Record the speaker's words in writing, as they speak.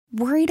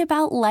Worried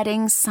about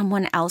letting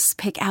someone else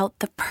pick out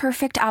the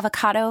perfect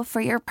avocado for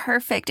your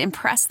perfect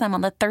impress them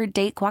on the third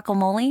date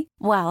guacamole?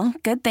 Well,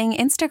 good thing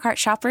Instacart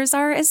shoppers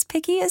are as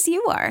picky as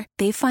you are.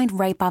 They find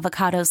ripe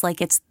avocados like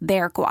it's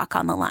their guac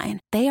on the line.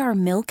 They are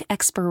milk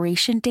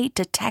expiration date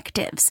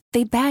detectives.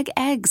 They bag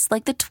eggs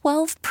like the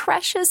 12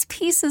 precious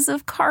pieces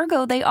of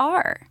cargo they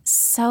are.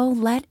 So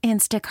let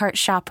Instacart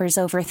shoppers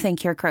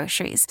overthink your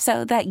groceries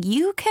so that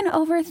you can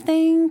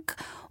overthink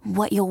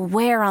what you'll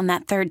wear on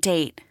that third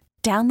date.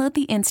 Download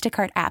the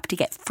Instacart app to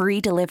get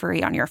free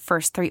delivery on your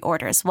first 3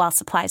 orders while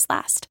supplies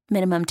last.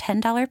 Minimum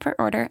 $10 per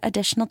order.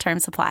 Additional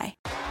terms apply.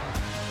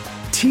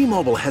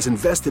 T-Mobile has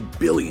invested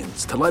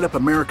billions to light up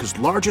America's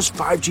largest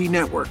 5G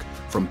network,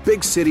 from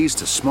big cities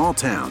to small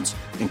towns,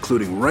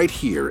 including right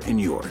here in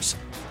yours.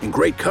 And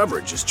great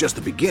coverage is just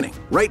the beginning.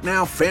 Right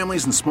now,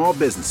 families and small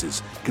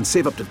businesses can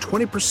save up to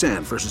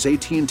 20% versus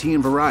AT&T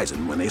and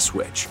Verizon when they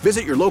switch.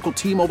 Visit your local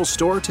T-Mobile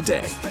store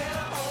today.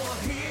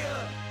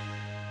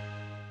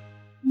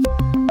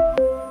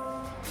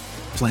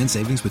 Plan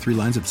savings with 3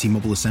 lines of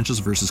T-Mobile Essentials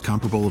versus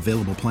comparable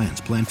available plans.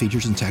 Plan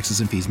features and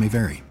taxes and fees may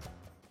vary.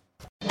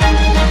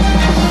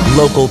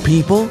 Local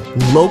people,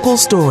 local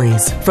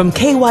stories. From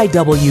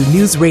KYW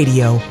News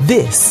Radio,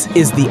 this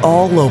is the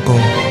All Local.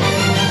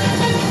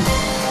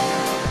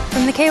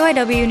 From the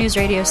KYW News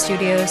Radio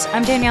studios,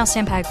 I'm Danielle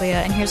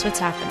Sampaglia, and here's what's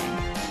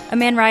happening. A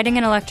man riding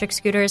an electric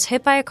scooter is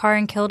hit by a car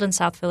and killed in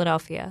South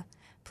Philadelphia.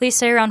 Police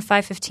say around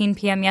 5:15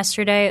 p.m.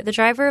 yesterday, the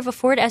driver of a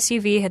Ford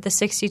SUV hit the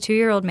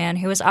 62-year-old man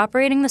who was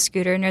operating the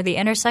scooter near the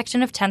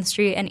intersection of 10th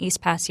Street and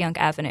East Passyunk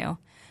Avenue.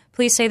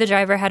 Police say the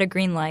driver had a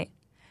green light.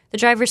 The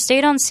driver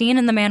stayed on scene,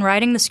 and the man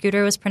riding the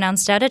scooter was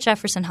pronounced dead at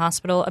Jefferson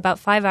Hospital about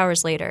 5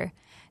 hours later.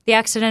 The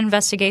Accident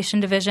Investigation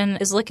Division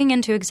is looking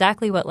into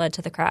exactly what led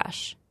to the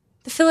crash.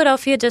 The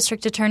Philadelphia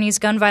District Attorney's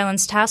Gun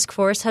Violence Task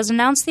Force has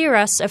announced the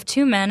arrests of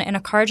 2 men in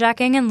a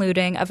carjacking and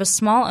looting of a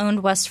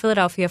small-owned West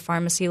Philadelphia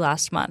pharmacy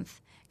last month.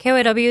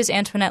 KYW's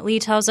Antoinette Lee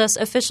tells us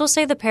officials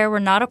say the pair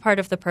were not a part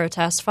of the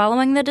protest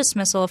following the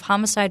dismissal of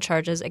homicide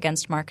charges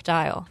against Mark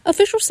Dial.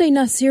 Officials say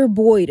Nasir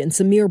Boyd and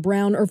Samir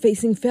Brown are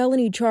facing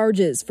felony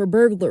charges for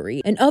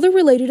burglary and other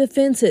related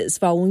offenses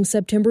following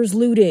September's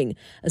looting.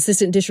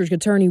 Assistant District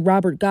Attorney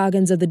Robert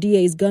Goggins of the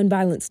DA's Gun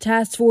Violence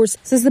Task Force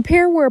says the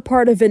pair were a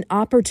part of an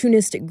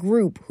opportunistic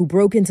group who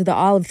broke into the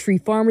Olive Tree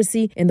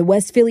Pharmacy in the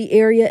West Philly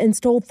area and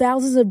stole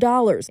thousands of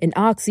dollars in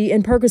Oxy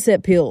and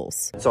Percocet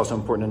pills. It's also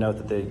important to note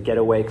that the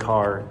getaway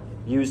car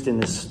used in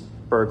this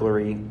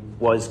burglary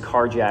was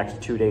carjacked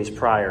 2 days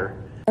prior.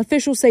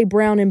 Officials say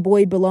Brown and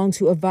Boyd belong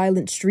to a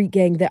violent street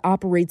gang that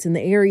operates in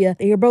the area.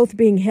 They are both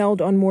being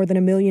held on more than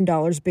 $1 million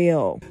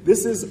bail.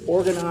 This is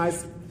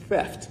organized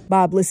theft.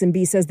 Bob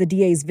Lissenby says the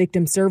DA's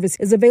victim service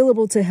is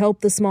available to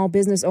help the small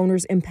business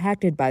owners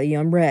impacted by the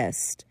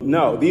unrest.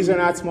 No, these are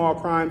not small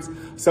crimes.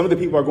 Some of the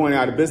people are going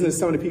out of business.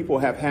 Some of the people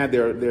have had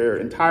their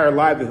entire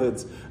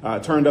livelihoods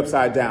turned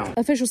upside down.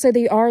 Officials say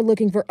they are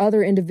looking for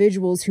other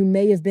individuals who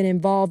may have been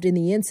involved in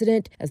the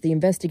incident as the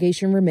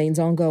investigation remains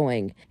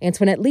ongoing.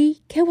 Antoinette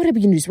Lee,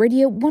 KYW News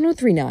Radio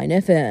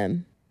 103.9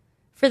 FM.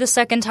 For the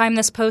second time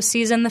this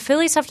postseason, the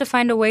Phillies have to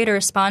find a way to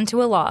respond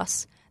to a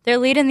loss. Their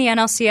lead in the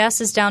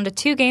NLCS is down to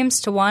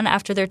 2-1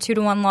 after their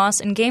 2-1 loss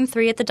in Game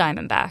 3 at the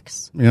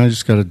Diamondbacks. You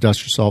just got to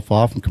dust yourself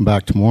off and come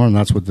back tomorrow, and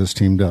that's what this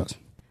team does.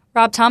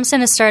 Rob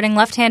Thompson is starting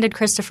left-handed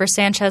Christopher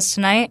Sanchez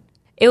tonight.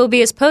 It will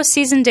be his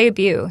postseason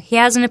debut. He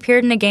hasn't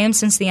appeared in a game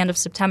since the end of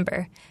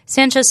September.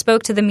 Sanchez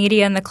spoke to the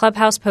media in the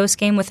clubhouse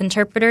postgame with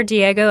interpreter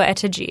Diego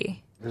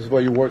Etegi. This is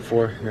what you work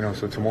for,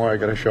 so tomorrow I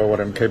got to show what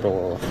I'm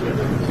capable of.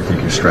 You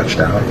think you're stretched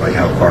out? Like,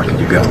 how far can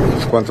you go?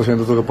 ¿Cuánto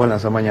sientes tú que puedes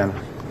lanzar mañana?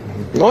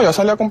 No, ya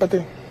salí a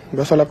competir.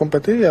 Ya salí a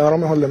competir y a dar lo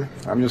mejor de mí.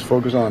 I'm just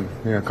focused on,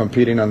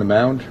 competing on the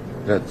mound.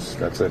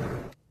 That's it.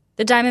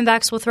 The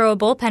Diamondbacks will throw a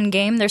bullpen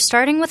game. They're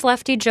starting with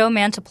lefty Joe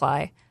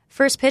Mantiply.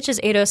 First pitch is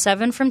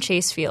 8:07 from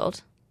Chase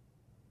Field.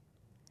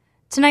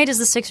 Tonight is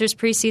the Sixers'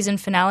 preseason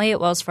finale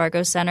at Wells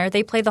Fargo Center.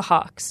 They play the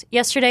Hawks.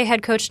 Yesterday,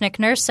 head coach Nick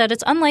Nurse said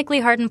it's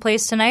unlikely Harden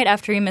plays tonight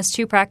after he missed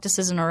 2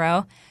 practices in a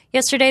row.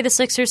 Yesterday, the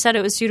Sixers said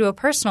it was due to a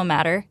personal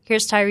matter.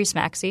 Here's Tyrese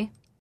Maxey.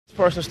 It's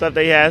personal stuff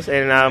that he has,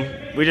 and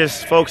we're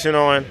just focusing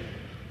on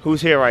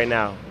who's here right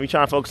now. We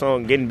trying to focus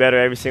on getting better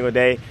every single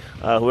day.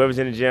 Whoever's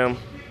in the gym,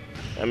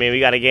 we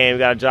got a game, we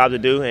got a job to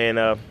do, and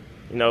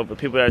the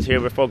people that's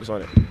here, we're focused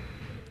on it.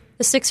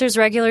 The Sixers'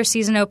 regular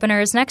season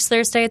opener is next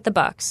Thursday at the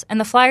Bucks, and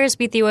the Flyers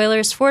beat the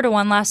Oilers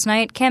 4-1 last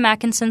night. Cam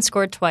Atkinson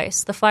scored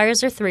twice. The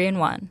Flyers are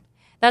 3-1.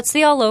 That's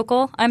the All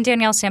Local. I'm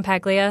Danielle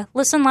Sampaglia.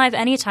 Listen live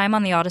anytime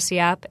on the Odyssey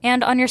app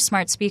and on your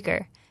smart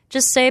speaker.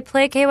 Just say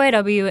play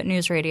KYW at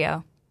News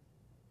Radio.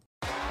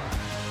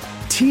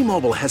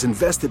 T-Mobile has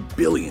invested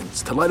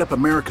billions to light up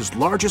America's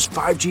largest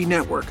 5G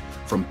network,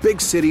 from big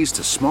cities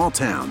to small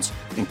towns,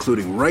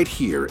 including right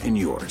here in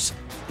yours.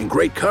 And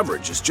great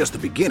coverage is just the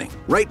beginning.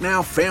 Right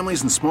now,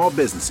 families and small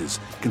businesses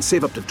can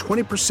save up to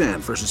 20%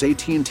 versus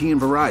AT&T and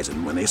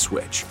Verizon when they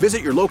switch.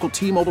 Visit your local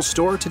T-Mobile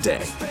store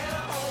today.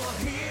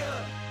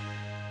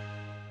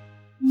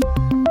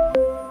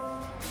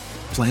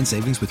 Plan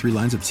savings with 3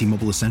 lines of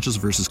T-Mobile Essentials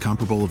versus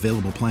comparable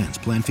available plans.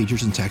 Plan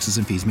features and taxes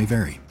and fees may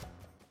vary.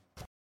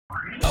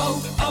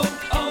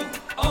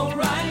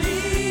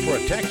 O'Reilly.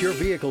 Protect your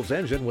vehicle's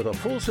engine with a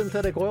full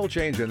synthetic oil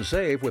change and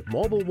save with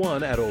Mobile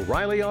One at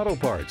O'Reilly Auto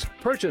Parts.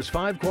 Purchase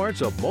 5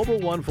 quarts of Mobile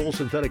One full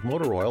synthetic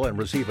motor oil and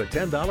receive a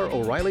 $10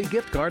 O'Reilly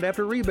gift card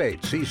after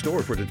rebate. See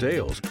store for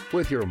details.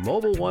 With your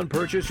Mobile One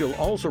purchase, you'll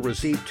also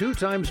receive 2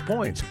 times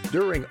points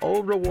during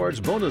O Rewards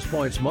Bonus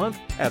Points Month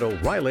at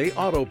O'Reilly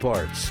Auto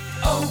Parts.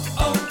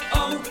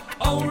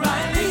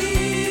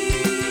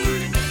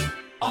 O'Reilly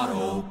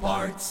Auto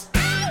Parts.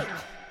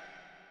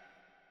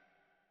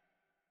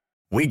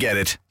 We get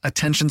it.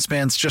 Attention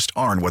spans just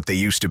aren't what they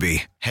used to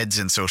be. Heads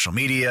in social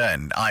media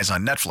and eyes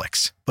on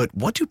Netflix. But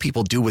what do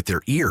people do with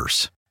their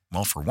ears?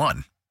 Well, for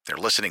one, they're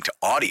listening to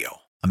audio.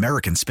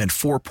 Americans spend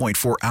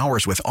 4.4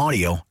 hours with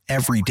audio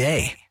every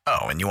day. Oh,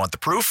 and you want the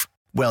proof?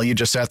 Well, you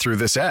just sat through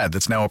this ad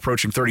that's now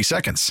approaching 30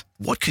 seconds.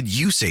 What could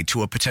you say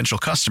to a potential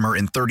customer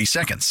in 30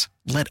 seconds?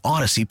 Let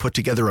Odyssey put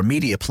together a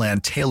media plan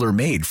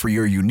tailor-made for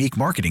your unique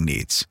marketing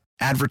needs.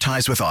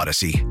 Advertise with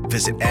Odyssey.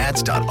 Visit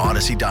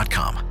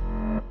ads.odyssey.com.